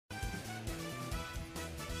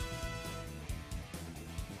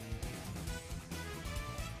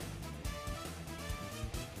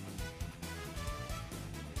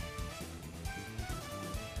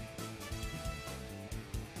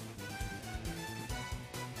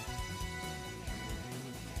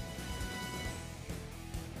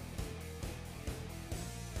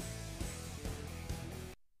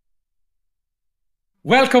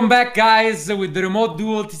Welcome back, guys, with the remote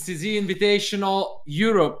duel TCZ Invitational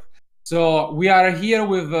Europe. So we are here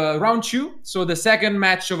with round 2. So the second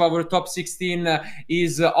match of our top 16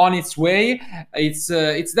 is on its way. It's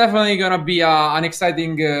definitely gonna be an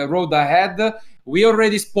exciting road ahead. We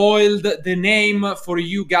already spoiled the name for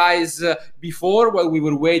you guys before while we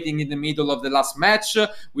were waiting in the middle of the last match,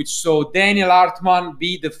 which saw Daniel Hartmann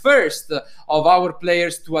be the first of our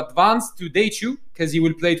players to advance to day 2, because he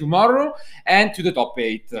will play tomorrow, and to the top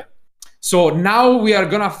 8. So now we are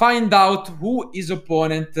gonna find out who his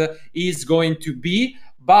opponent is going to be.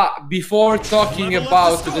 But before talking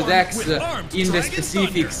about the decks in the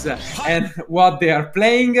specifics and what they are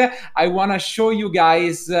playing, I want to show you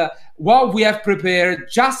guys what we have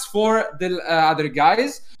prepared just for the other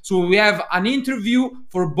guys. So we have an interview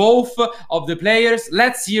for both of the players.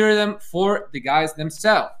 Let's hear them for the guys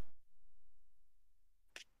themselves.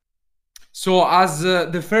 So as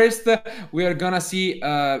the first, we are gonna see,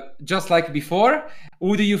 just like before,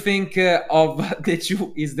 who do you think of the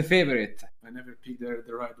two is the favorite? I never picked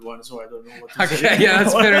the right one, so I don't know what to say. Okay, yeah,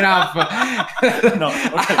 that's fair enough. No,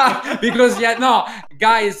 okay. Because, yeah, no,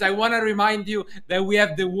 guys, I want to remind you that we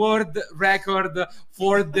have the world record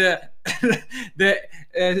for the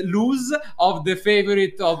lose of the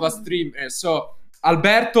favorite of a streamer. So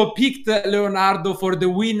Alberto picked Leonardo for the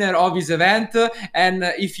winner of his event, and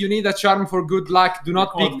if you need a charm for good luck, do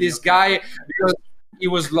not pick this guy, because he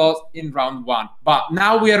was lost in round 1. But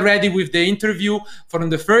now we are ready with the interview from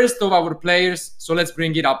the first of our players, so let's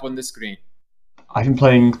bring it up on the screen. I've been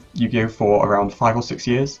playing Yu-Gi-Oh! For around 5 or 6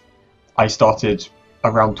 years. I started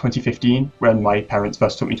around 2015 when my parents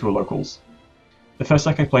first took me to a locals. The first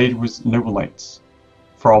deck I played was Noble Knights,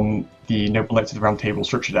 from the Noble Knights of the Round Table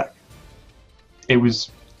structure deck. It was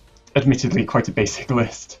admittedly quite a basic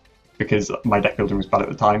list, because my deck building was bad at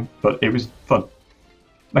the time, but it was fun.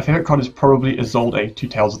 My favourite card is probably Isolde, Two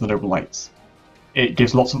Tails of the Noble Knights. It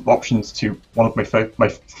gives lots of options to one of my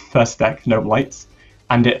first deck, Noble Knights,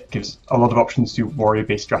 and it gives a lot of options to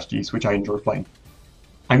warrior-based strategies, which I enjoy playing.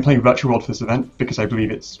 I'm playing Virtual World for this event because I believe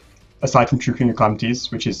it's, aside from True King of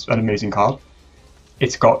Calamities, which is an amazing card,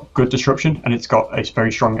 it's got good disruption and it's got a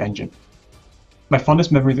very strong engine. My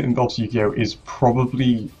fondest memory that involves Yu-Gi-Oh! Is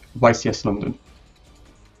probably YCS London.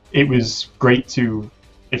 It was great to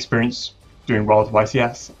experience doing well with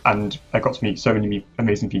YCS, and I got to meet so many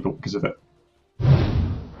amazing people because of it.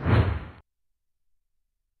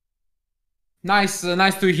 Nice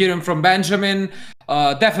to hear him from Benjamin.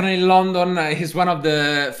 Definitely London is one of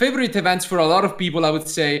the favorite events for a lot of people, I would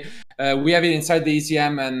say. We have it inside the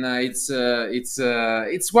ECM, and it's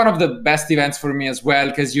one of the best events for me as well,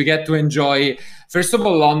 because you get to enjoy, first of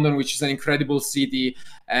all, London, which is an incredible city,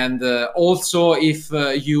 and also if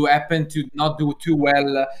you happen to not do too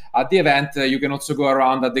well at the event, you can also go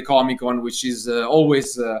around at the Comic-Con, which is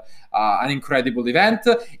always an incredible event.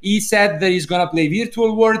 He said that he's gonna play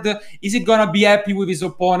Virtual World. Is he gonna be happy with his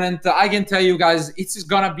opponent? I can tell you guys, it's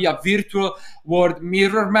gonna be a Virtual World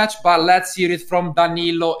mirror match, but let's hear it from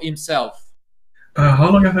Danilo himself. How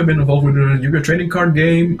long have I been involved with the Yu-Gi-Oh! Trading card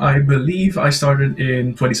game? I believe I started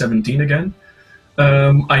in 2017 again.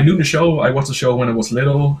 I knew the show, I watched the show when I was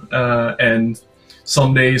little, and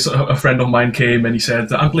some days a friend of mine came and he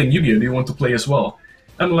said, I'm playing Yu-Gi-Oh! Do you want to play as well?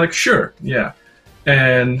 I'm like, sure, yeah.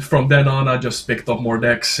 And from then on I just picked up more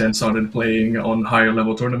decks and started playing on higher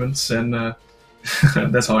level tournaments, and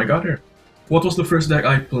that's how I got here. What was the first deck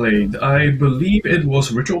I played? I believe it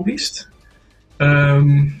was Ritual Beast.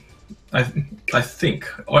 I think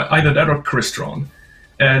either that or Crystron,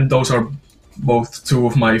 and those are both two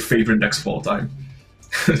of my favorite decks of all time.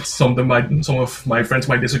 Some of my friends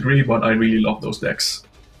might disagree, but I really love those decks.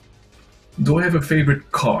 Do I have a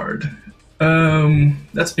favorite card?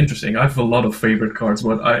 That's interesting. I have a lot of favorite cards,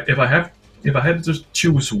 but if I had to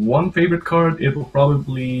choose one favorite card, it will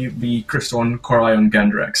probably be Crystron Corion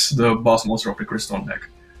Gandrax, the boss monster of the Crystron deck.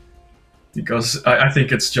 Because I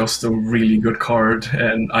think it's just a really good card,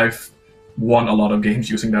 and I've won a lot of games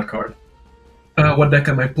using that card. What deck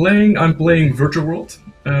am I playing? I'm playing Virtual World.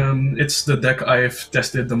 It's the deck I've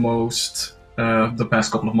tested the most the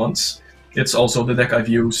past couple of months. It's also the deck I've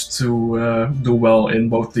used to do well in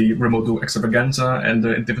both the Remote Duel Extravaganza and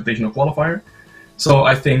the Invitational Qualifier. So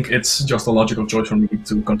I think it's just a logical choice for me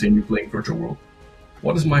to continue playing Virtual World.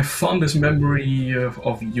 What is my fondest memory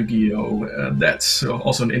of Yu-Gi-Oh? That's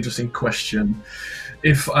also an interesting question.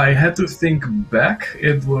 If I had to think back,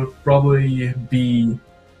 it would probably be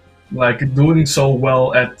like doing so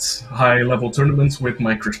well at high-level tournaments with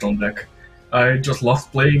my Crystron deck. I just loved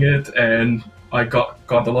playing it, and I got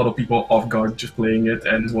a lot of people off guard just playing it,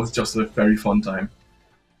 and it was just a very fun time.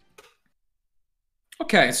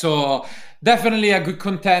 Okay, so definitely a good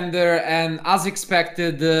contender, and as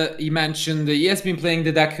expected, he mentioned he has been playing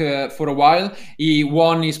the deck for a while. He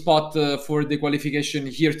won his spot for the qualification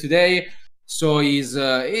here today, so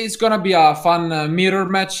it's gonna be a fun mirror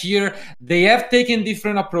match here. They have taken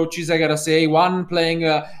different approaches, I gotta say. One playing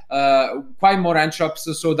quite more entraps,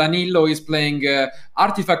 so Danyllo is playing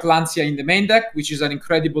Artifact Lancia in the main deck, which is an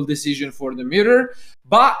incredible decision for the mirror,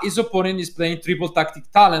 but his opponent is playing triple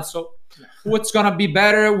tactic talent, so what's gonna be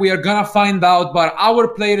better? We are gonna find out, but our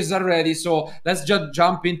players are ready, so let's just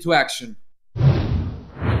jump into action.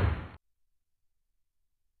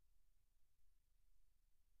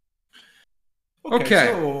 Okay.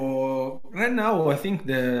 So right now, I think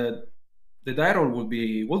the die roll will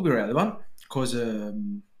be relevant because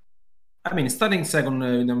I mean, starting second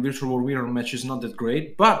in a virtual mirror match is not that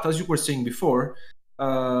great. But as you were saying before,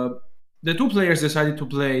 the two players decided to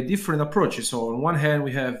play different approaches. So on one hand,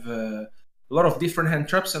 we have a lot of different hand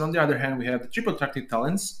traps, and on the other hand, we have the triple tactic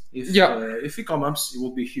talents. If it comes up, it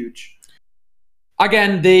will be huge.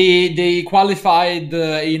 Again, they qualified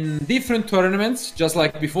in different tournaments, just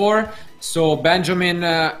like before. So Benjamin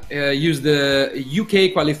used the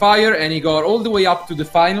UK qualifier, and he got all the way up to the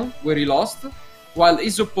final, where he lost, while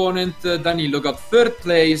his opponent, Danyllo, got third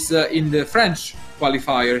place in the French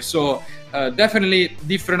qualifier. So definitely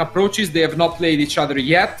different approaches. They have not played each other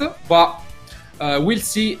yet, but we'll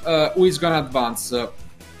see who is going to advance.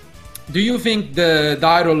 Do you think the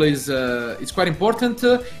die roll is quite important,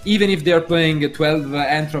 even if they're playing 12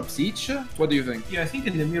 entrops each? What do you think? Yeah, I think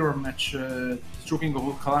in the mirror match, Stroking of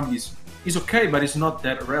all calamities is okay, but it's not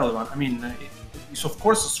that relevant. I mean, it's of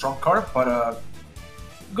course a strong card, but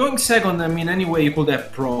going second, I mean, anyway, you could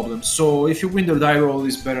have problems. So if you win the die roll,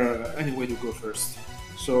 it's better anyway to go first.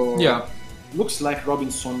 So yeah. Looks like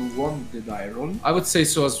Robinson won the die roll. I would say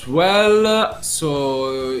so as well.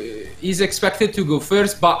 So he's expected to go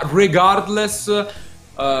first, but regardless,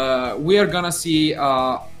 we are gonna see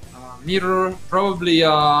a mirror, probably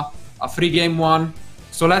a free game one.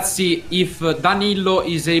 So let's see if Danyllo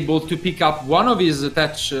is able to pick up one of his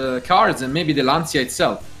attached cards and maybe the Lancia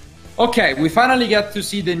itself. Okay, we finally get to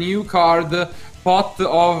see the new card, Pot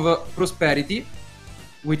of Prosperity,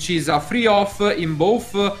 which is a free off in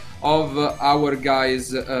both of our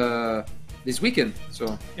guys this weekend.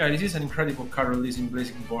 So yeah, this is an incredible card release in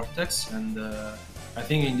Blazing Vortex, and I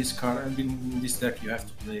think in this card, in this deck, you have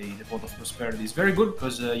to play the Pot of Prosperity. It's very good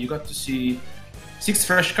because you got to see 6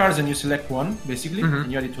 fresh cards and you select one basically,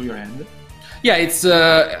 and you add it to your hand. Yeah,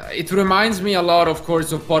 it reminds me a lot, of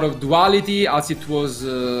course, of Pot of Duality, as it was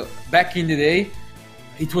back in the day.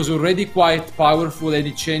 It was already quite powerful and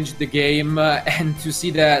it changed the game, and to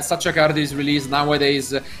see that such a card is released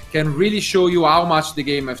nowadays can really show you how much the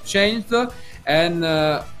game has changed. And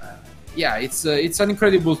yeah, it's an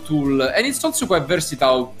incredible tool, and it's also quite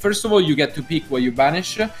versatile. First of all, you get to pick what you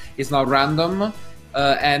banish. It's not random,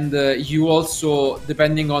 and you also,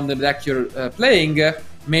 depending on the deck you're playing,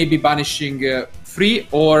 maybe banishing 3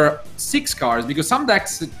 or 6 cards, because some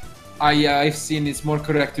decks I've seen it's more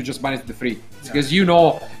correct to just banish the 3, because you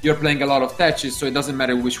know you're playing a lot of touches, so it doesn't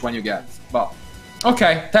matter which one you get. But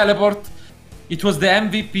okay, teleport. It was the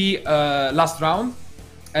MVP last round,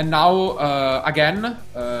 and now again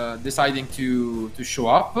deciding to show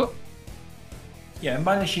up. Yeah, and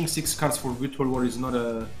banishing 6 cards for Virtual War is not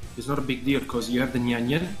a big deal, because you have the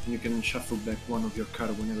Nyan, and you can shuffle back one of your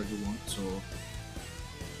cards whenever you want. So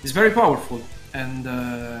it's very powerful. And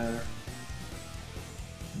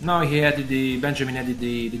now Benjamin added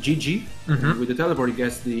the GG. With the teleport, he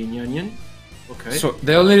gets the Nyan. Okay. So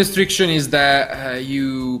the only restriction is that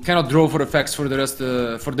you cannot draw for effects for the rest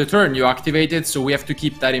for the turn you activate it. So we have to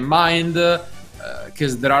keep that in mind,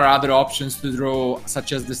 because there are other options to draw,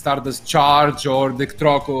 such as the Stardust Charge or the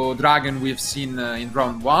Troco Dragon we've seen in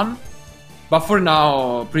round 1. But for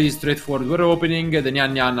now, pretty straightforward. We're opening. The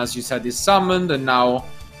Nyan, as you said, is summoned, and now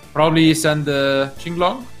probably send the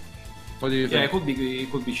Qinglong. What do you think? Yeah,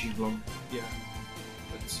 it could be Qinglong. Yeah.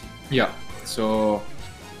 Let's see. Yeah. So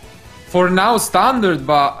for now, standard,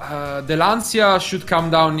 but the Lancia should come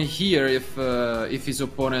down here if his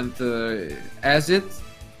opponent has it.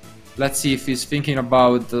 Let's see if he's thinking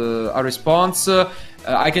about a response.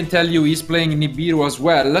 I can tell you he's playing Nibiru as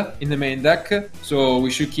well in the main deck, so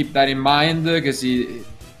we should keep that in mind, because he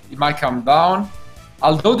might come down.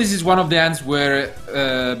 Although this is one of the hands where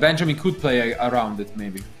Benjamin could play around it,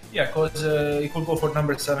 maybe. Yeah, because he could go for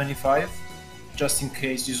number 75, just in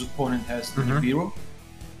case his opponent has the Nibiru.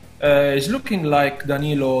 It's looking like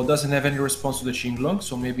Danyllo doesn't have any response to the Qinglong,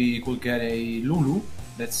 so maybe he could get a Lulu.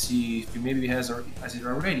 Let's see if he maybe has it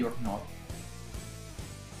already or not.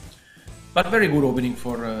 But very good opening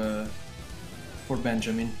for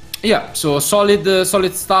Benjamin. Yeah, so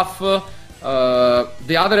solid stuff.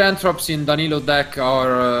 The other entrops in Danyllo deck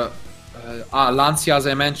are Lancia, as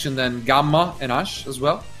I mentioned, and Gamma and Ash as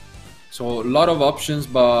well. So a lot of options,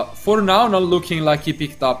 but for now, not looking like he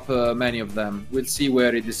picked up many of them. We'll see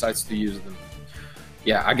where he decides to use them.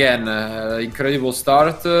 Yeah, again, incredible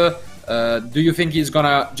start. Do you think he's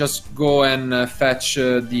gonna just go and fetch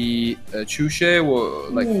the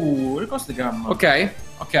SHUEISHA? Like... Ooh, here goes the Gamma. Okay,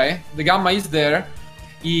 the Gamma is there.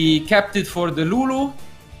 He kept it for the Lulu,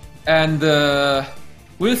 and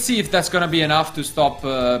we'll see if that's gonna be enough to stop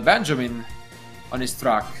Benjamin on his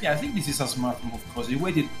track. Yeah, I think this is a smart move because he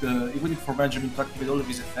waited for Benjamin to activate all of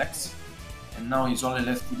his effects, and now he's only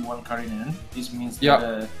left with one card in hand. This means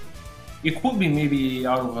that it could be maybe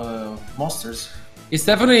out of monsters. It's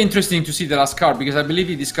definitely interesting to see the last card because I believe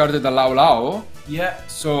he discarded the Lao Lao. Yeah.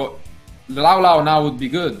 So the Lao Lao now would be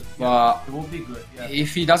good, but it would be good. Yeah.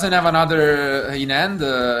 If he doesn't have another in hand,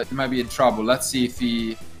 he might be in trouble. Let's see if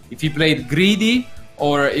he played greedy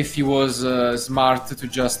or if he was smart to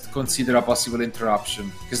just consider a possible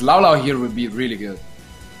interruption. Because Lao Lao here would be really good.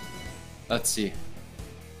 Let's see.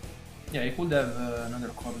 Yeah, he could have another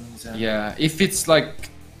card in his hand. Yeah, if it's like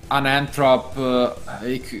an Anthrop,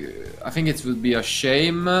 I think it would be a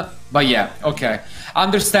shame. But yeah, okay.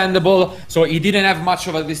 Understandable. So he didn't have much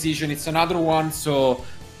of a decision. It's another one. So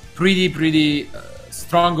pretty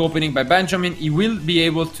strong opening by Benjamin. He will be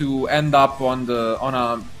able to end up on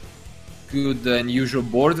a good and usual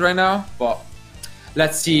board right now. But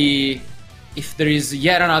let's see if there is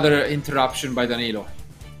yet another interruption by Danyllo.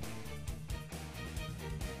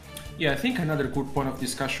 Yeah, I think another good point of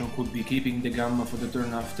discussion could be keeping the Gamma for the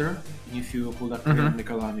turn after, if you could activate the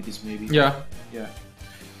Calamities maybe. Yeah. Yeah.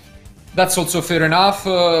 That's also fair enough,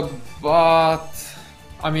 but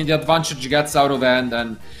I mean the advantage gets out of hand,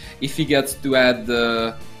 and if he gets to add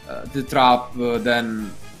the trap,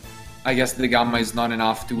 then I guess the Gamma is not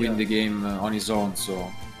enough to win the game on his own,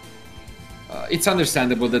 so it's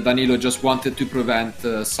understandable that Danyllo just wanted to prevent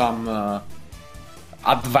some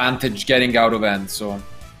advantage getting out of hand, so...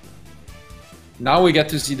 Now we get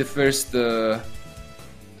to see the first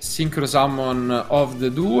Synchro Summon of the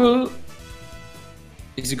duel.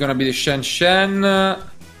 Is it gonna be the Shen Shen? No,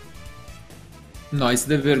 it's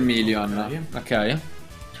the Vermilion. Okay.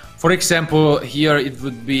 For example, here it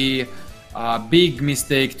would be a big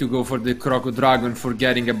mistake to go for the Croco-Dragon,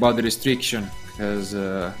 forgetting about the restriction. Because...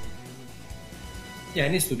 yeah, he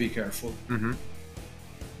needs to be careful.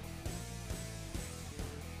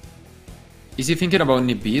 Is he thinking about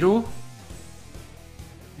Nibiru?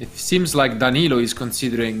 It seems like Danyllo is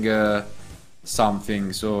considering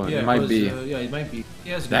something, so it might be. Yeah, it might be.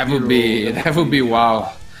 That would be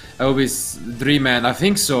wow. That would be dream end. I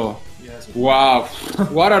think so. Yes. Wow,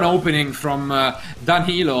 what an opening from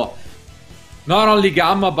Danyllo. Not only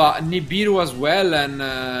Gamma but Nibiru as well, and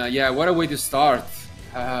yeah, what a way to start.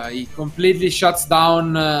 He completely shuts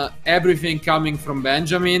down everything coming from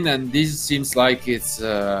Benjamin, and this seems like it's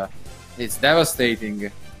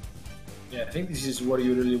devastating. Yeah, I think this is what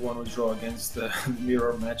you really want to draw against the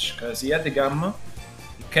mirror match, because he had the Gamma,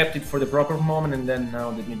 he kept it for the proper moment, and then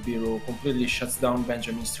now the Nibiru completely shuts down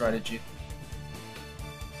Benjamin's strategy.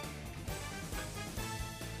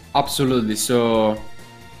 Absolutely. So,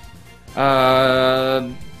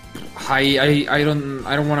 I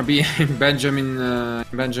don't want to be in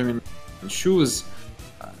Benjamin shoes.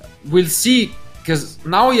 We'll see, because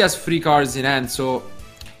now he has 3 cards in hand, so.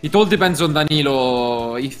 It all depends on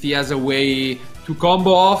Danyllo. If he has a way to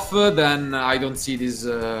combo off, then I don't see this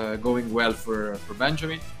going well for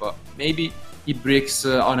Benjamin. But maybe he breaks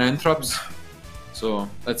on entrops. So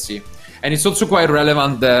let's see. And it's also quite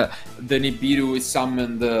relevant that the Nibiru is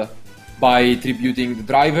summoned by tributing the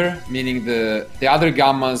driver, meaning the other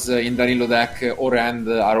Gammas in Danyllo deck or end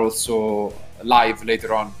are also live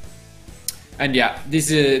later on. And yeah, this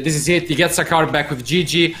is it. He gets a card back with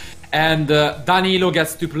GG. And Danyllo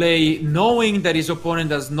gets to play knowing that his opponent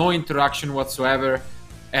has no interaction whatsoever,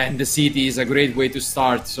 and the city is a great way to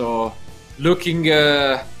start. So, looking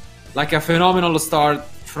like a phenomenal start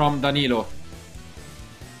from Danyllo.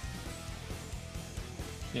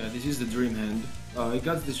 Yeah, this is the dream hand. He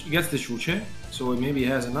gets the SHUEISHA, so maybe he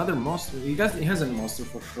has another monster. He has a monster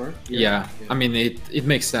for sure. Yeah. I mean it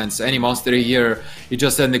makes sense. Any monster here, you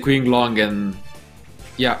just send the Queen Long, and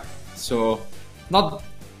yeah. So not.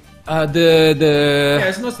 Yeah,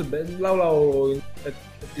 it's not the best. Lao Lao at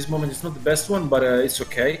this moment it's not the best one, but it's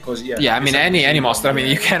okay because yeah. I mean any monster. I mean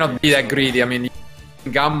you cannot be that greedy. I mean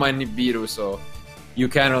Gamma and Nibiru, so you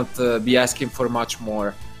cannot be asking for much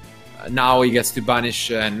more. Now he gets to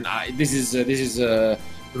banish, and this is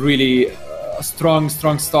really a strong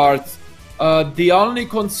start. The only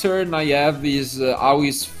concern I have is how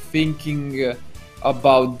he's thinking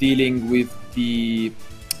about dealing with the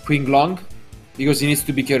Queen Long, because he needs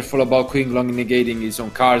to be careful about Queen Long negating his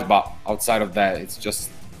own cards, but outside of that, it's just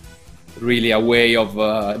really a way of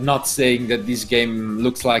not saying that this game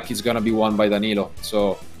looks like it's gonna be won by Danilo.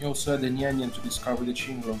 So You also had the Nyanyan to discard with the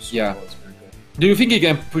Chinglong, so Yeah. it's very good. do you think he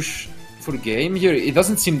can push for game here? It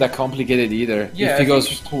doesn't seem that complicated either. Yeah, if he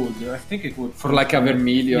goes it could. I think it would. for like a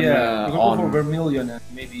Vermilion Yeah, you could go for on. Vermilion and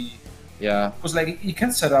maybe... Yeah. Because like he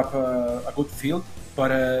can set up a good field,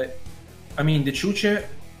 but I mean the Chuche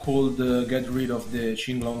could get rid of the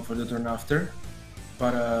Chinglong for the turn after,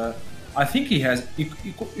 but I think he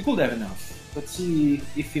could have enough. Let's see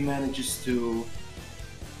if he manages to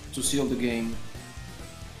seal the game.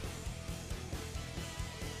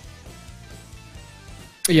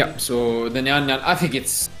 Yeah, so the Nyan, I think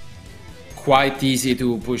it's quite easy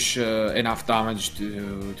to push enough damage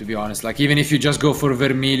to be honest. Like even if you just go for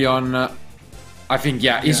Vermilion, I think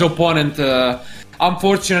his opponent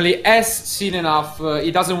unfortunately has seen enough.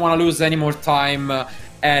 He doesn't want to lose any more time,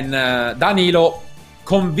 and Danilo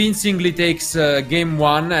convincingly takes game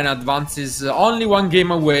 1 and advances only 1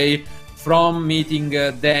 game away from meeting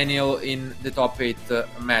Daniel in the top 8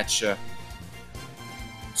 match.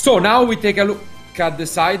 So now we take a look at the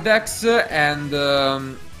side decks, and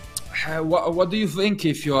what do you think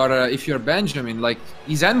if you're Benjamin? Like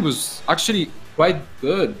his end was actually quite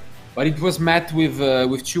good, but it was met with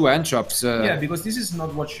 2 entrops. Yeah, because this is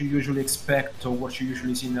not what you usually expect or what you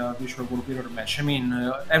usually see in a Virtual World Mirror match. I mean,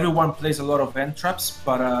 everyone plays a lot of end traps,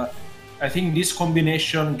 but I think this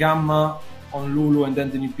combination, Gamma on Lulu and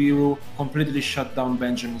then the Nibiru, completely shut down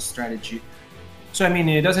Benjamin's strategy. So I mean,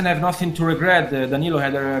 he doesn't have nothing to regret. Danilo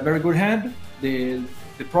had a very good hand, the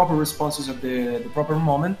proper responses at the proper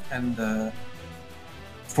moment, and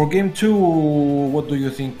for game 2, what do you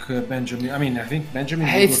think, Benjamin? I mean, I think Benjamin...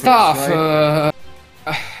 It's tough. Right?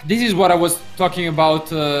 This is what I was talking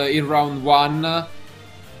about in round 1.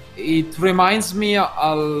 It reminds me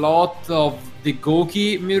a lot of the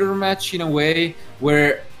Goki mirror match in a way,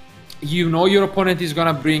 where you know your opponent is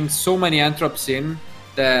gonna bring so many entrops in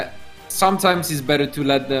that sometimes it's better to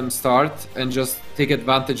let them start and just take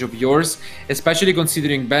advantage of yours, especially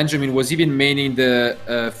considering Benjamin was even maining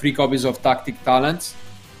the 3 copies of Tactic Talents.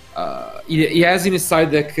 He has in his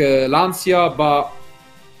side deck Lancia, but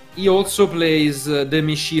he also plays the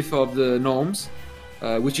Mischief of the Gnomes,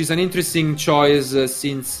 which is an interesting choice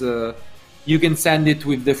since you can send it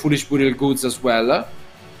with the Foolish Burial Goods as well,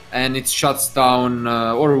 and it shuts down,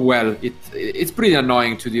 it's pretty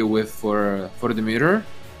annoying to deal with for the mirror.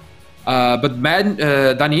 But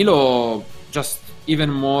Danilo just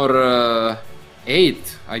even more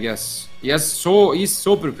 8, I guess. He's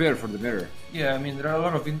so prepared for the mirror. Yeah, I mean, there are a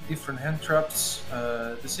lot of different hand traps,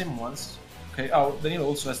 the same ones. Okay, Danilo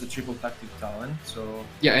also has the triple tactic talent, so...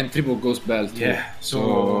 Yeah, and triple ghost belt. Yeah,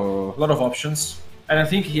 so a lot of options. And I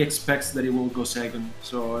think he expects that he will go second,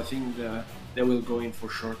 so I think they will go in for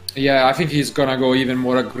sure. Yeah, I think he's gonna go even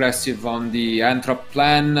more aggressive on the entrop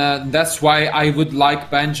plan. That's why I would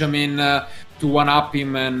like Benjamin to one-up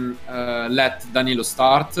him and let Danilo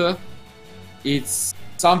start. It's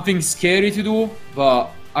something scary to do, but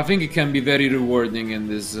I think it can be very rewarding in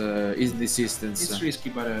this instance. It's risky,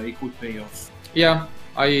 but it could pay off. Yeah,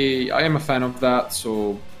 I am a fan of that.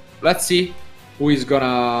 So let's see who is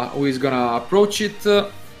gonna approach it.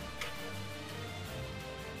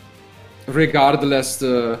 Regardless,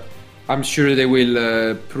 I'm sure they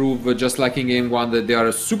will prove, just like in game 1, that they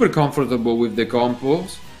are super comfortable with the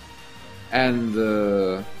combos, and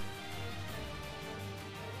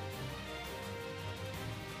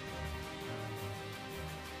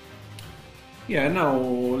yeah, now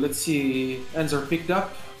let's see. Ends are picked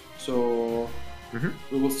up, so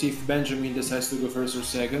we will see if Benjamin decides to go first or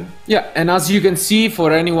second. Yeah, and as you can see,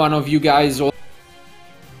 for any one of you guys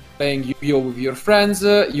playing Yu-Gi-Oh with your friends,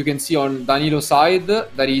 you can see on Danilo's side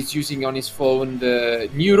that he's using on his phone the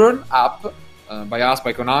Neuron app by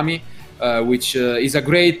KONAMI, which is a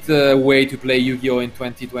great way to play Yu-Gi-Oh in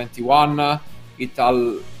 2021. It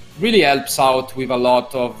really helps out with a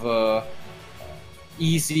lot of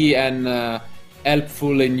easy and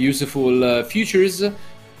helpful and useful features.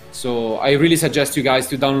 So I really suggest you guys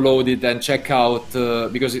to download it and check out,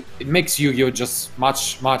 because it makes Yu-Gi-Oh just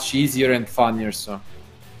much easier and funnier. So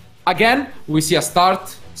again, we see a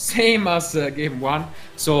start same as game 1.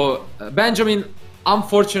 So Benjamin,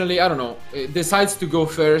 unfortunately, I don't know, decides to go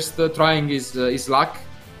first, trying his luck,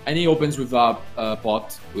 and he opens with a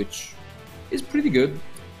pot, which is pretty good.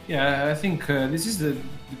 Yeah, I think this is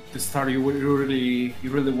the start you really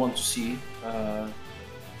want to see.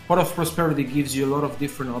 Pot of Prosperity gives you a lot of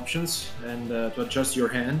different options and to adjust your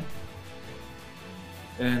hand.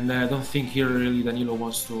 And I don't think here really Danilo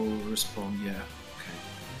wants to respond. Yeah. Okay.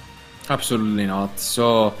 Absolutely not.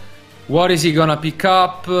 So, what is he gonna pick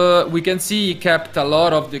up? We can see he kept a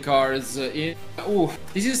lot of the cards in. Ooh,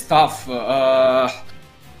 this is tough. There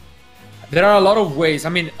are a lot of ways. I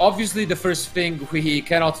mean, obviously the first thing we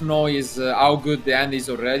cannot know is how good the hand is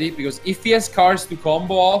already, because if he has cards to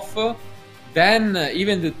combo off, then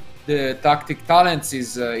even the tactic talents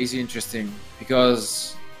is interesting,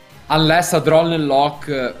 because unless a Drollen lock,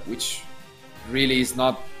 which really is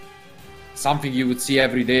not something you would see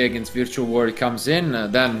every day against Virtual War, comes in,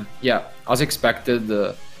 then yeah, as expected,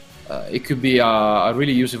 it could be a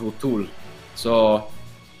really useful tool. So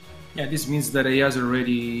yeah, this means that he has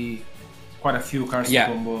already quite a few cards to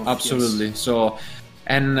combo. Absolutely. Yes. So,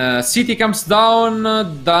 and City comes down.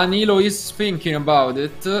 Danilo is thinking about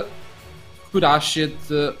it. Could dash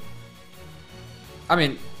it. I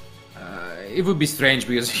mean, it would be strange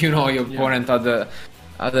because your opponent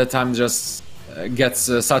at the time just gets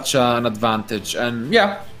such an advantage, and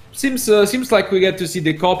yeah, seems like we get to see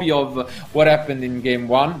the copy of what happened in game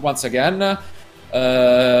 1 once again.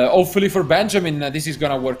 Hopefully for Benjamin, this is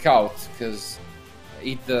gonna work out, because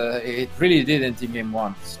it really didn't in game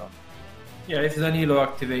 1. So yeah, if Danilo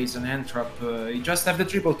activates an hand trap, you just have the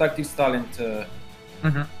triple tactics talent to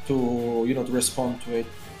to respond to it.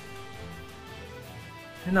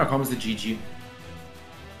 And now comes the GG.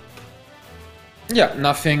 Yeah,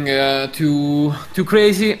 nothing too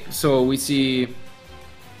crazy. So we see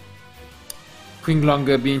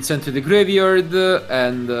Qinglong being sent to the graveyard,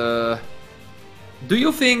 and do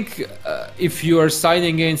you think if you are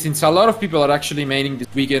siding against, since a lot of people are actually maining this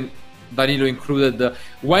weekend, Danilo included,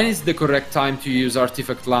 when is the correct time to use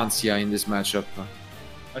Artifact Lancia in this matchup?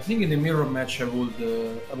 I think in the mirror match I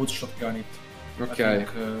would shotgun it. Okay.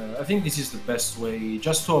 I think this is the best way,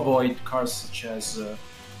 just to avoid cards such as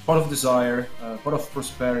Pot of Desire, Pot of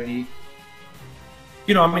Prosperity.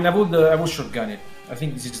 I mean, I would shotgun it. I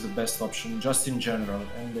think this is the best option, just in general.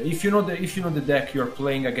 And if you know the deck you're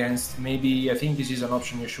playing against, maybe I think this is an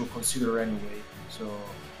option you should consider anyway. So.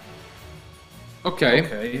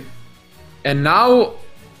 Okay. And now,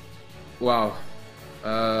 wow,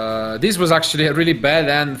 this was actually a really bad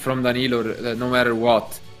end from Danilo, no matter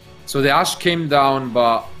what. So the Ash came down,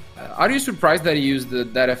 but are you surprised that he used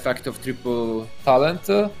that effect of triple talent?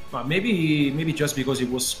 Maybe just because he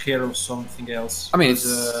was scared of something else. I mean,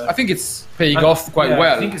 I think it's paying off quite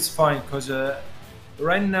well. I think it's fine, because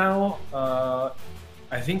right now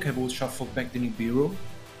I think I would shuffle back the Nibiru,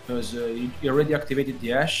 because he already activated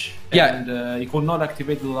the Ash, and he could not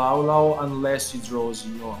activate the Lau unless he draws a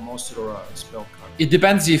monster or a spell card. It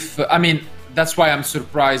depends if, I mean, that's why I'm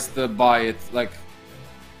surprised by it. Like,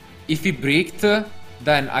 if he bricked,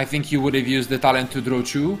 then I think he would have used the talent to draw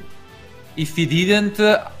 2. If he didn't,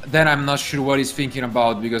 then I'm not sure what he's thinking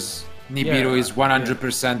about, because Nibiru is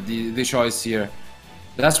 100% the choice here.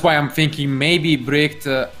 That's why I'm thinking maybe bricked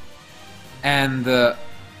and... or,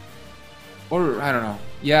 I don't know.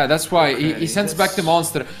 Yeah, that's why he sends back the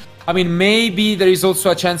monster. I mean, maybe there is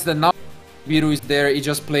also a chance that now Nibiru is there, he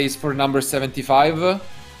just plays for number 75,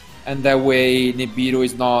 and that way Nibiru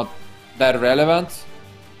is not that relevant.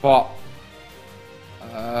 But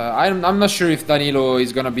I'm not sure if Danilo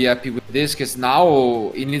is gonna be happy with this, because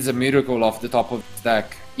now he needs a miracle off the top of his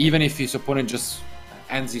deck. Even if his opponent just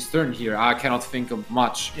ends his turn here, I cannot think of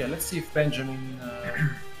much. Yeah, let's see if Benjamin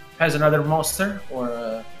has another monster,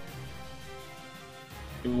 or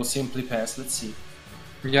he will simply pass. Let's see.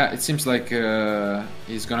 Yeah, it seems like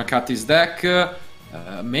he's gonna cut his deck.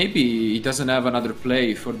 Maybe he doesn't have another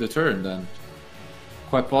play for the turn then.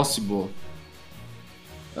 Quite possible.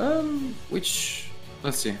 Which,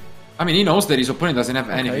 let's see. I mean, he knows that his opponent doesn't have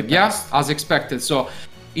anything. Yeah, as expected. So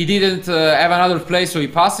he didn't have another play, so he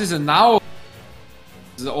passes, and now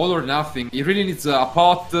it's all or nothing. He really needs a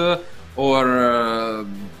pot, or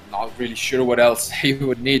not really sure what else he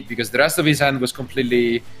would need, because the rest of his hand was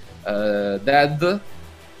completely dead.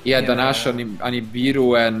 He had an Ash, an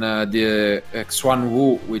Ibiru, and the Xuan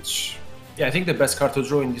Wu, which... Yeah, I think the best card to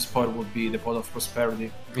draw in this pot would be the Pot of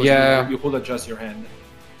Prosperity. Yeah. You could adjust your hand.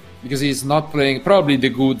 Because he's not playing... Probably the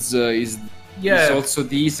goods is also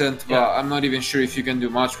decent, but I'm not even sure if you can do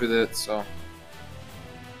much with it, so...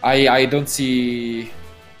 I don't see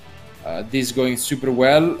this going super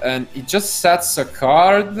well, and it just sets a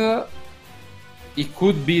card. It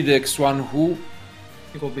could be the Xuan Hu.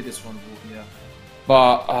 It could be this one, yeah.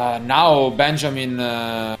 But now Benjamin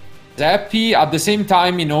is happy. At the same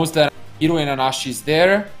time, he knows that Hero and Anashi is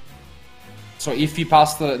there. So if he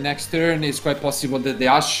passed the next turn, it's quite possible that the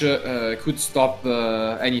Ash could stop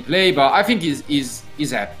any play. But I think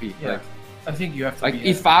he's happy. Yeah. Like, I think you have to like be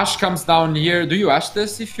if Ash comes down here, do you Ash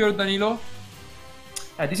this if you're Danilo?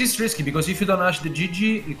 this is risky because if you don't Ash the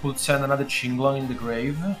GG, it could send another Chinglong in the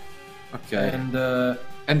grave. Okay.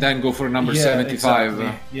 And then go for number yeah, 75.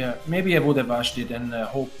 Exactly. Yeah, maybe I would have Ashed it and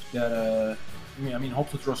hope that. I mean,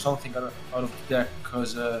 hope to throw something out of the deck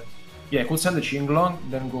because. Yeah, I could send the Chinglong,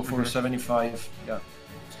 then go for 75. Yeah.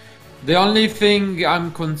 The only thing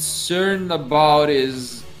I'm concerned about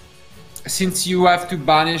is since you have to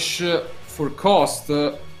banish for cost,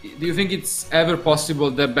 do you think it's ever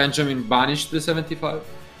possible that Benjamin banished the 75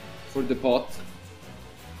 for the pot?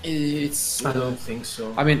 I don't think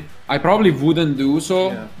so. I mean, I probably wouldn't do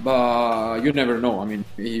so, Yeah. but you never know. I mean,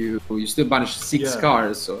 you still banish 6 Yeah.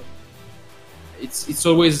 cards, so it's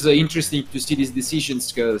always interesting to see these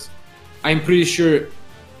decisions because I'm pretty sure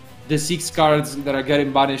the 6 cards that are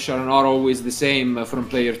getting banished are not always the same from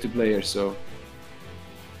player to player, so.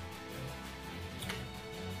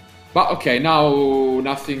 But okay, now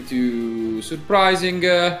nothing too surprising.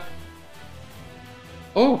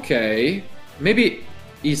 Okay, maybe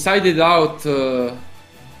he sided out the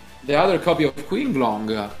other copy of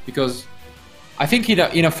Quinglong because I think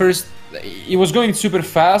in a first he was going super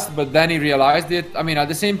fast, but then he realized it. I mean, at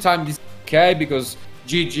the same time, this is okay because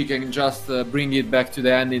GG can just bring it back to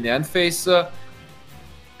the end in the end phase. But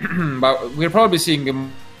we're probably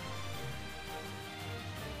seeing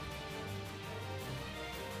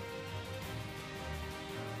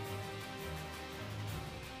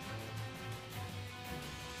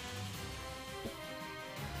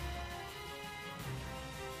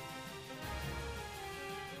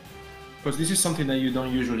Because this is something that you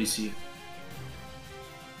don't usually see.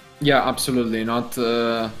 yeah, absolutely not.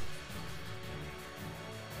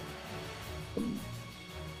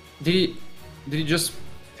 Did he just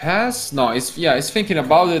pass? No, he's thinking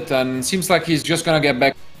about it and seems like he's just gonna get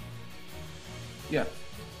back. Yeah.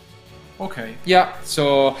 Okay. Yeah,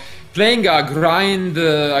 so playing a grind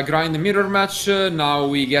mirror match. Now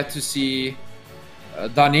we get to see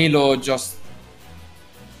Danilo just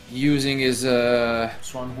using his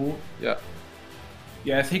Swan Wu. yeah.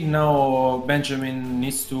 Yeah, I think now Benjamin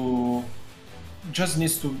needs to.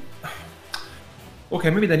 Okay,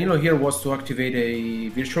 maybe Danilo here was to activate a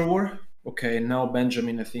Virtual War. Okay, now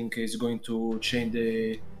Benjamin I think is going to chain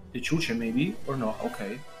the Chuche maybe or no?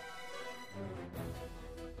 Okay.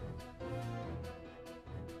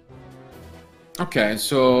 Okay,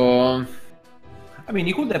 so I mean,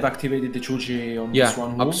 he could have activated the Chuche on yeah, this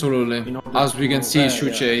one. absolutely. As we can see,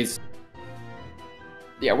 Shuche is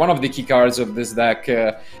one of the key cards of this deck,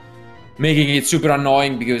 making it super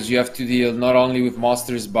annoying because you have to deal not only with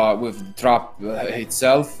monsters but with the trap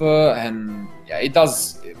itself, and yeah, it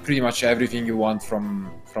does pretty much everything you want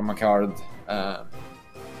from a card.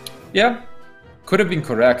 Yeah, could have been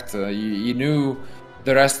correct. He knew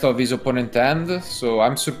the rest of his opponent hand, so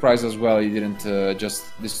I'm surprised as well he didn't just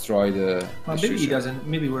destroy the maybe he Shuche. doesn't.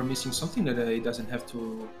 Maybe we're missing something that he doesn't have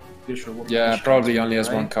to Virtual War. Yeah, probably only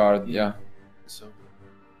has one card. Yeah.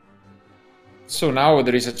 So now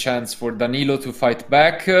there is a chance for Danilo to fight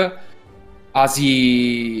back, as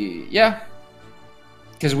he,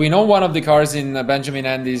 because we know one of the cards in Benjamin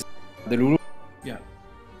hand is the Lulu,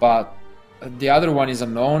 but the other one is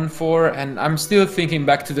unknown for, and I'm still thinking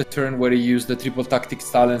back to the turn where he used the triple tactics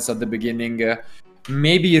talents at the beginning.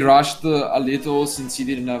 Maybe he rushed a little since he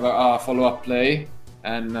didn't have a follow-up play,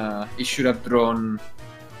 and he should have drawn.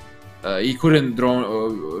 He couldn't draw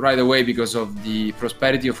right away because of the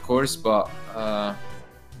prosperity, of course, but not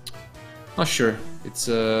sure. It's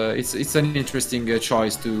an interesting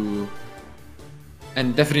choice to,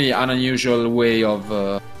 and definitely an unusual way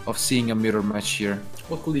of seeing a mirror match here.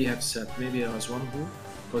 What could he have said? Maybe a Swan Wu?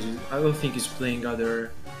 Because I don't think he's playing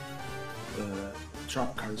other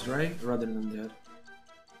trap cards, right? Rather than that.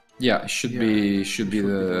 Yeah, it should be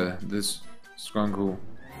this Squangu.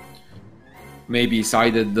 Maybe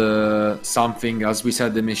sided something, as we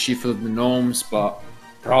said, the Mischiefed Gnomes, but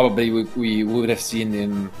probably we would have seen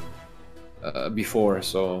him before,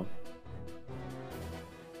 so.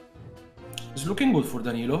 It's looking good for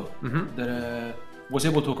Danilo. That was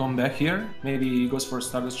able to come back here. Maybe he goes for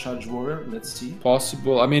Stardust Charge Warrior. Let's see.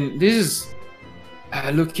 Possible. I mean, this is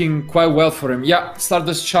looking quite well for him. Yeah,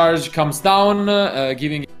 Stardust Charge comes down,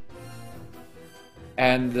 giving.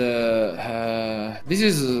 And this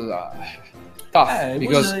is tough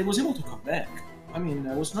because he was able to come back. I mean,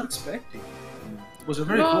 I was not expecting. It was a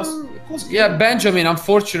very close game. Yeah, Benjamin,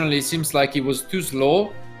 unfortunately, seems like he was too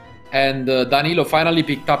slow. And Danilo finally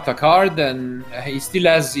picked up the card, and he still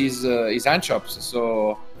has his hand chops.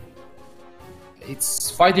 So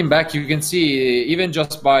it's fighting back. You can see even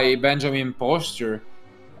just by Benjamin posture,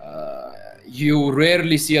 you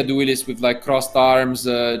rarely see a duelist with like crossed arms,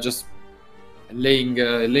 just laying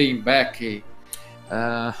back.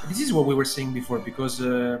 This is what we were saying before, because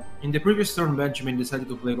in the previous turn, Benjamin decided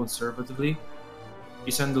to play conservatively.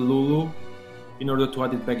 He sent the Lulu in order to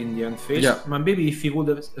add it back in the end phase. Yeah. But maybe if he would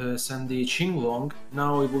have sent the Qinglong,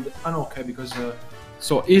 now he would... okay, because...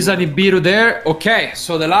 So is a Nibiru there? Okay,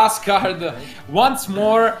 so the last card once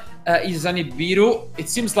more is a Nibiru. It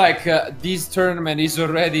seems like this tournament is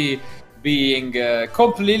already being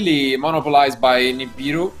completely monopolized by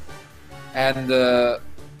Nibiru. And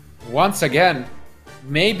once again,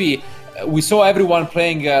 maybe we saw everyone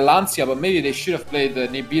playing Lancia, but maybe they should have played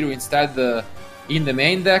Nibiru instead in the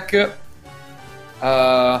main deck.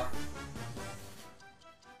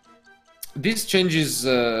 This changes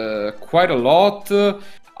quite a lot,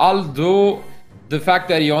 although the fact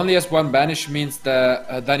that he only has one banish means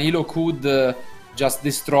that Danyllo could just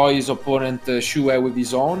destroy his opponent Shue with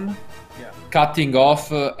his own, cutting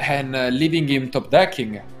off and leaving him top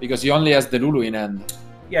decking, because he only has the Lulu in hand.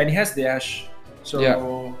 Yeah, and he has the Ash, so...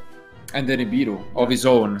 Yeah. And the Nibiru of his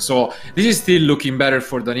own. So this is still looking better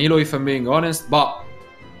for Danyllo, if I'm being honest, but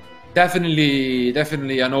definitely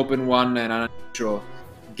an open one and an unusual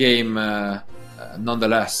game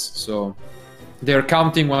nonetheless. So they're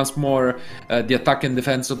counting once more the attack and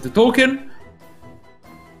defense of the token.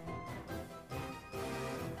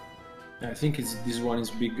 I think this one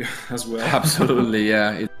is big as well. Absolutely,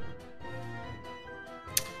 yeah.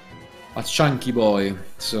 A chunky boy,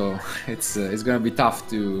 so it's gonna be tough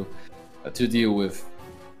to deal with,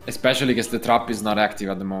 especially because the trap is not active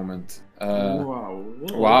at the moment.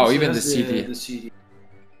 Wow, so even the city. city.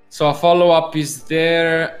 So a follow-up is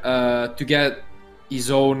there to get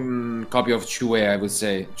his own copy of Chue, I would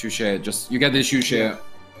say. Chushe, just you get the Chushe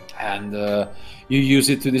and you use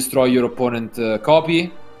it to destroy your opponent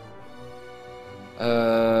copy.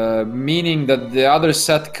 Meaning that the other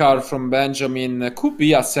set card from Benjamin could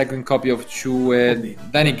be a second copy of Chue.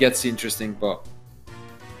 Then it gets interesting, but...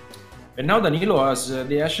 And now Danyllo has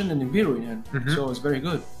the Ashen and the Nibiru in hand, so it's very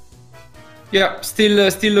good. Yeah,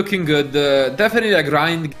 still looking good. Definitely a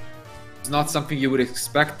grind. It's not something you would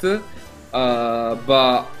expect,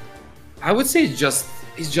 but I would say it's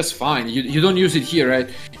just fine. You don't use it here, right?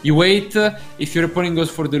 You wait. If your opponent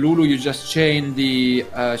goes for the Lulu, you just chain the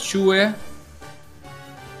Shue.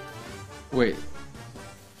 Wait.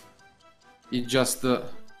 You just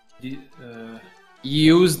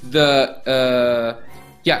used the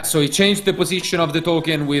yeah. So he changed the position of the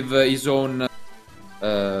token with his own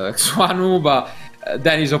Xuanu, but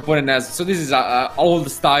then his opponent has. So this is a old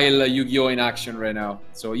style Yu-Gi-Oh in action right now.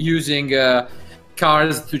 So using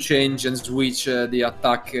cards to change and switch the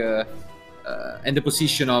attack and the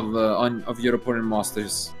position of your opponent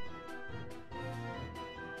monsters.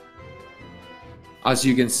 As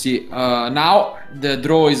you can see, now the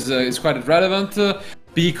draw is quite relevant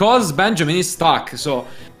because Benjamin is stuck. So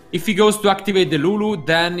if he goes to activate the Lulu,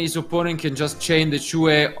 then his opponent can just chain the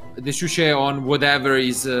Shushe on whatever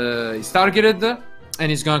is targeted, and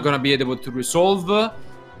he's gonna be able to resolve.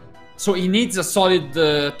 So he needs a solid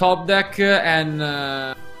top deck, and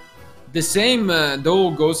the same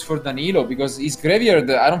though goes for Danyllo, because his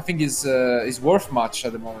graveyard I don't think is worth much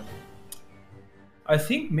at the moment. I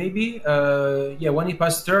think maybe, when he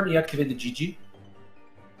passed turn, he activated GG.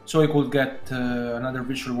 So he could get another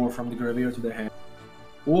Virtual War from the graveyard to the hand.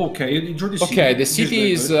 Oh, okay, he drew the city. Okay, the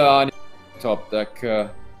city is top deck.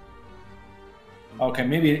 Okay,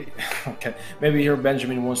 maybe here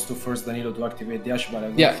Benjamin wants to force Danyllo to activate the Ash, but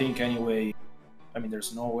I don't think anyway. I mean,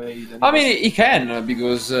 there's no way. I mean, he can,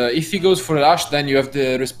 because if he goes for the Ash, then you have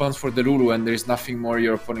the response for the Lulu, and there's nothing more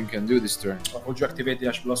your opponent can do this turn. Would you activate the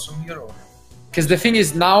Ash Blossom here, or? Because the thing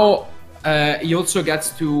is, now he also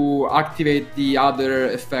gets to activate the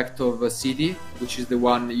other effect of City, which is the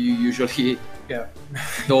one you usually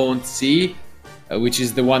don't see, which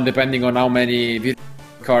is the one depending on how many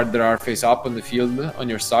cards there are face up on the field on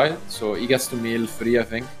your side. So he gets to mill free, I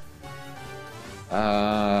think.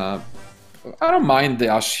 I don't mind the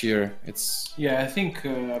Ash here. I think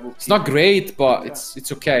it's not great, but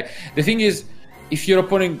it's okay. The thing is, if your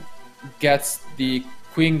opponent gets the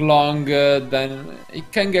Queen Long, then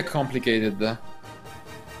it can get complicated.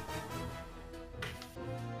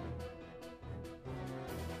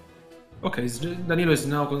 Okay, Danyllo is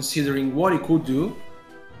now considering what he could do,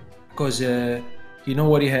 because he knows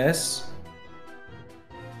what he has.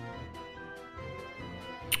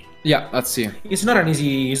 Yeah, let's see. It's not an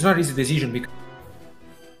easy decision because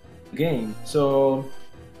game. So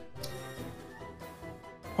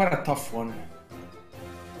quite a tough one.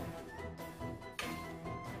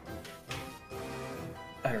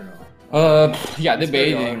 I don't know. Yeah, It's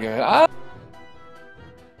very debating.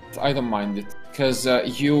 I don't mind it because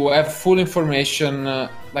you have full information.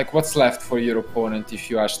 Like what's left for your opponent if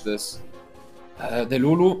you ash this, the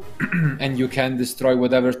Lulu, and you can destroy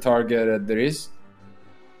whatever target there is.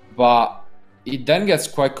 But it then gets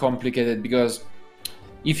quite complicated because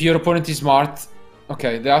if your opponent is smart,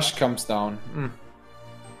 okay, the Ash comes down.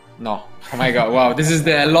 No, oh my god, wow, this is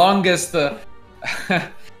the longest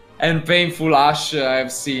and painful Ash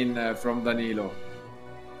I've seen from Danyllo.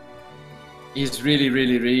 He's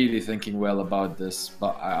really thinking well about this,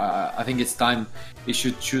 but I think it's time he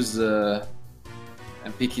should choose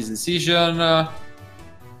and pick his decision.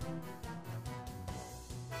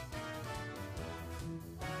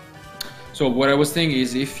 So what I was thinking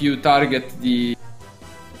is if you target the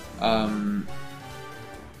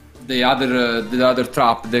other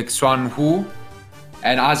trap, the Xuan Hu,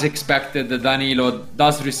 and as expected, the Danyllo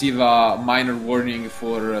does receive a minor warning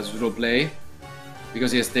for slow play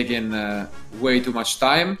because he has taken way too much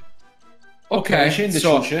time. Okay,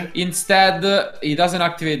 so instead he doesn't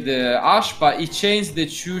activate the Ash, but he chains the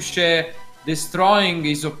Chushe, destroying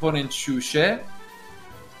his opponent's Chushe,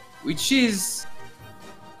 which is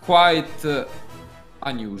quite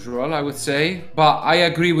unusual, I would say. But I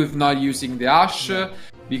agree with not using the Ash,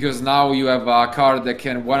 because now you have a card that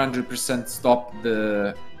can 100% stop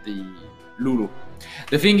the Lulu.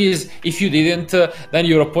 The thing is, if you didn't, then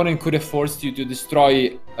your opponent could have forced you to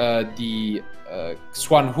destroy the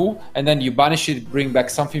Xuan Hu, and then you banish it, bring back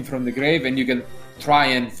something from the grave, and you can try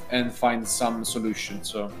and find some solution.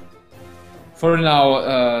 So for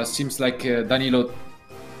now, seems like Danyllo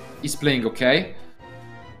is playing okay,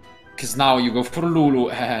 because now you go for Lulu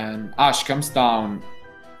and Ash comes down,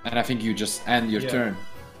 and I think you just end your turn.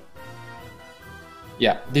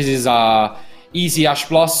 Yeah, this is a easy Ash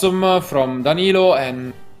Blossom from Danyllo,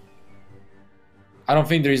 and I don't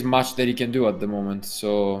think there is much that he can do at the moment,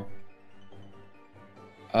 so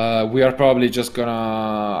we are probably just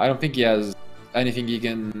gonna... I don't think he has anything he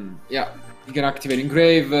can... Yeah, he can activate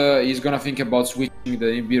Engrave, he's gonna think about switching the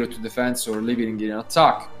Nibiru to defense or leaving it in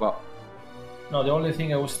attack, but... No, the only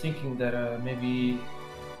thing I was thinking that maybe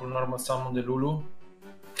for normal summon the Lulu,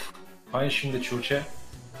 punishing the Chuche,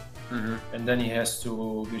 and then he has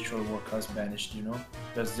to virtual work as banished, you know?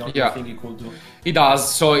 That's the only thing he could do. He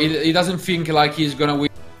does, so he doesn't think like he's gonna win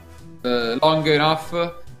long enough,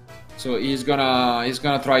 so he's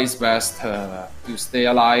gonna try his best to stay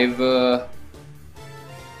alive,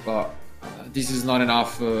 but this is not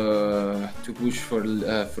enough to push for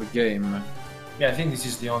game. Yeah, I think this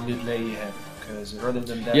is the only play he had, because rather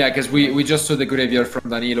than that... Yeah, because we just saw the graveyard from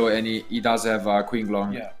Danyllo, and he does have a Queen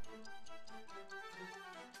Long. Yeah.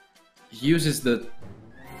 He uses the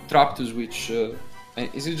trap to switch.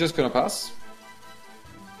 Is it just gonna pass?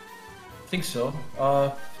 I think so.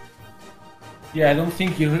 Yeah, I don't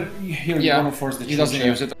think you're gonna force the... He doesn't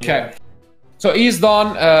use it. Okay. So he's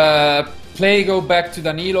done. Play go back to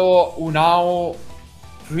Danyllo, who now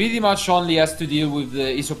pretty much only has to deal with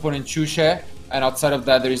his opponent Chushe, and outside of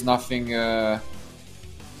that there is nothing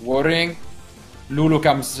worrying. Lulu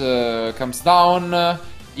comes down.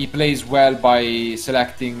 He plays well by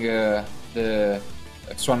selecting the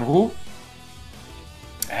Xuan Hu,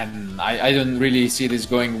 and I don't really see this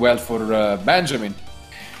going well for Benjamin.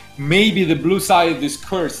 Maybe the blue side is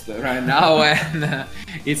cursed right now, and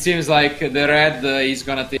it seems like the red is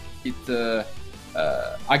gonna take it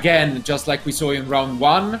again, just like we saw in round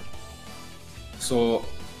 1. So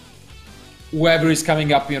whoever is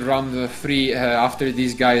coming up in round 3 after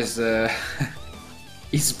these guys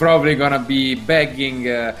is probably gonna be begging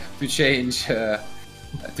to change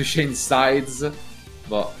sides,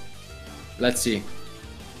 but let's see.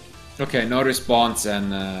 Okay, no response,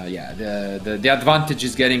 and yeah, the advantage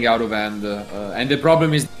is getting out of hand, and the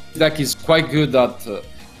problem is the deck is quite good at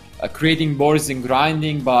creating boards and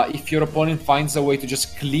grinding, but if your opponent finds a way to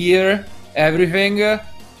just clear everything,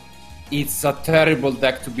 it's a terrible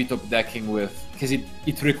deck to be top decking with, because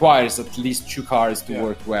it requires at least 2 cards to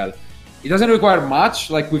work well. It doesn't require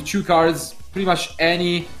much, like with 2 cards, pretty much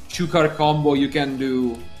any 2-card combo you can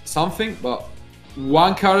do something, but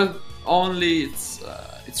 1 card only,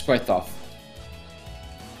 it's quite tough.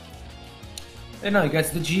 And now he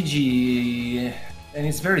gets the GG, and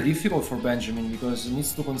it's very difficult for Benjamin because he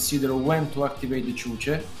needs to consider when to activate the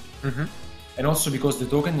Chuche, and also because the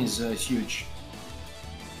token is huge.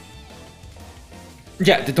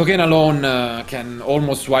 Yeah, the token alone can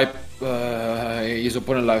almost wipe his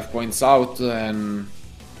opponent life points out, and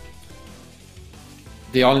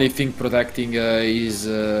the only thing protecting is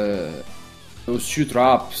those 2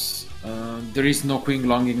 traps. There is no Queen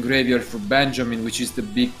Long in graveyard for Benjamin, which is the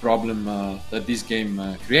big problem that this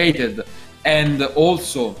game created. And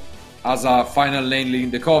also, as a final nail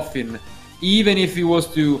in the coffin, even if he was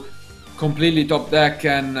to completely top deck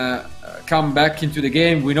and come back into the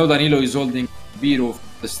game, we know Danyllo is holding Biro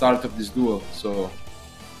at the start of this duel, so...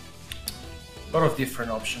 A lot of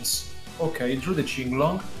different options. Okay, he drew the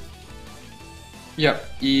Qinglong. Yeah,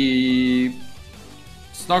 it's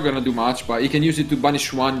not gonna do much, but he can use it to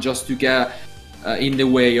banish one just to get in the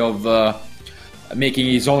way of making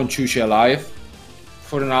his own Chuche alive.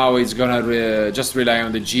 For now, it's gonna just rely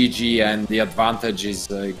on the GG, and the advantage is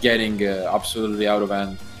getting absolutely out of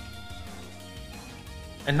hand.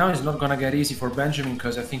 And now it's not gonna get easy for Benjamin,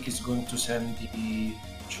 because I think he's going to send the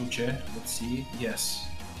Chuche. Let's see. Yes,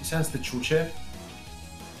 he sends the Chuche.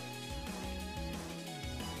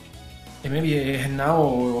 And maybe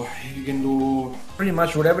now he can do pretty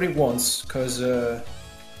much whatever he wants, because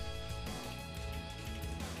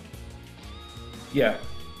yeah,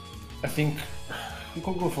 I think you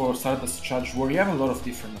could go for Stardust Charge War. You have a lot of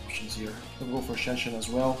different options here. You can go for Shenshen as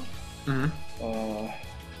well.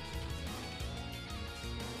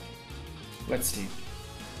 Let's see.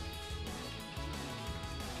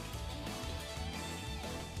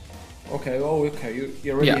 Okay, oh, okay,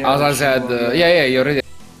 you already Yeah, as I said, yeah, you already.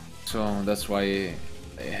 So that's why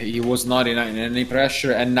he was not in any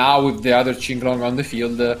pressure. And now with the other Qinglong on the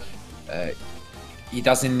field, he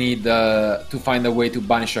doesn't need to find a way to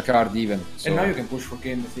banish a card even. So. And now you can push for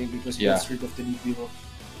game, I think, because he gets rid of the League Vivo.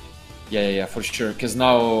 Yeah, for sure. Because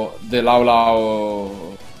now the Lao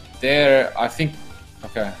Lao there, I think,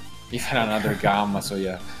 okay, even another Gamma, so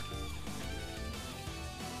yeah.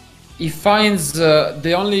 He finds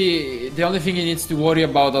the only thing he needs to worry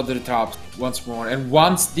about are the traps once more, and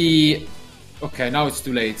once the now it's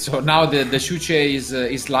too late. So now the Shuche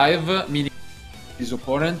is live, meaning his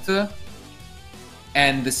opponent,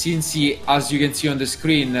 and since he, as you can see on the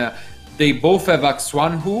screen, they both have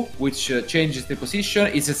Xuanhu, which changes the position.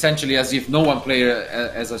 It's essentially as if no one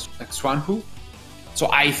player has a Xuanhu. So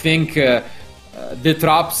I think the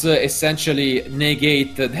traps essentially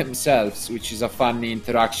negate themselves, which is a funny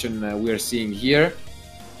interaction we are seeing here,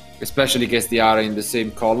 especially because they are in the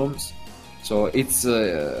same columns. So it's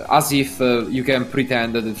as if you can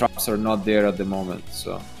pretend that the traps are not there at the moment.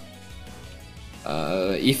 So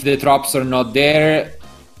if the traps are not there,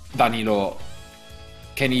 Danyllo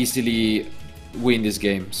can easily win this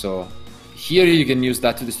game. So here you can use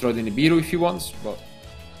that to destroy the Nibiru if he wants, but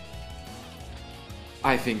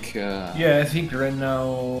I think... yeah, I think right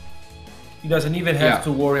now he doesn't even have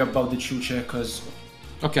to worry about the Chuche, because...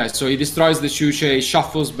 Okay, so he destroys the Chuche, he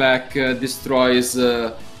shuffles back, destroys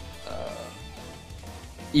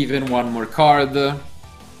even one more card.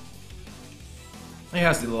 He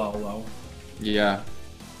has the Lao Lao. Yeah.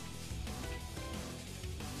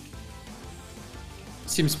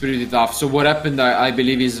 Seems pretty tough. So what happened, I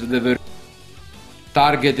believe, is the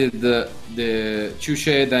targeted the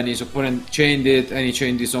Chuche, then his opponent chained it, and he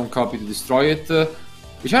chained his own copy to destroy it,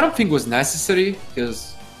 which I don't think was necessary,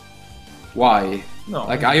 because why? No,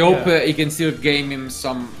 like, I hope he can still game him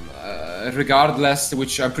some regardless,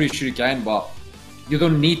 which I'm pretty sure he can, but you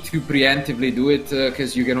don't need to preemptively do it,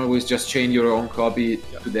 because you can always just chain your own copy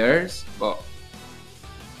to theirs. But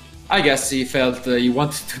I guess he felt he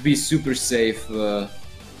wanted to be super safe.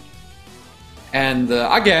 And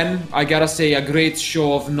again, I gotta say, a great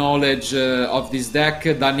show of knowledge of this deck.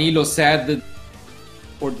 Danyllo said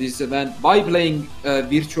for this event by playing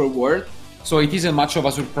Virtual World, so it isn't much of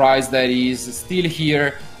a surprise that he's still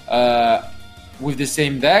here with the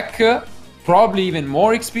same deck. Probably even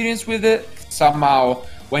more experience with it. Somehow,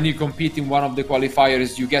 when you compete in one of the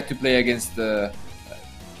qualifiers, you get to play against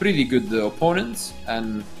pretty good opponents.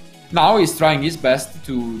 And now he's trying his best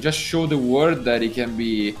to just show the world that he can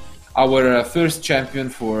be our first champion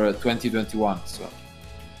for 2021. So,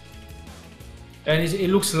 and it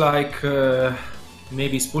looks like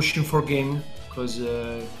maybe he's pushing for game, because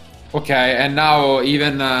okay, and now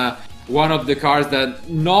even one of the cards that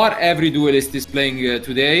not every duelist is playing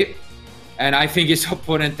today, and I think his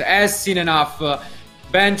opponent has seen enough.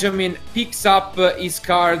 Benjamin picks up his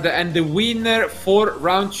card, and the winner for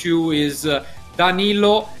round 2 is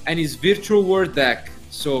Danyllo and his Virtual World deck.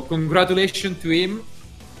 So congratulations to him.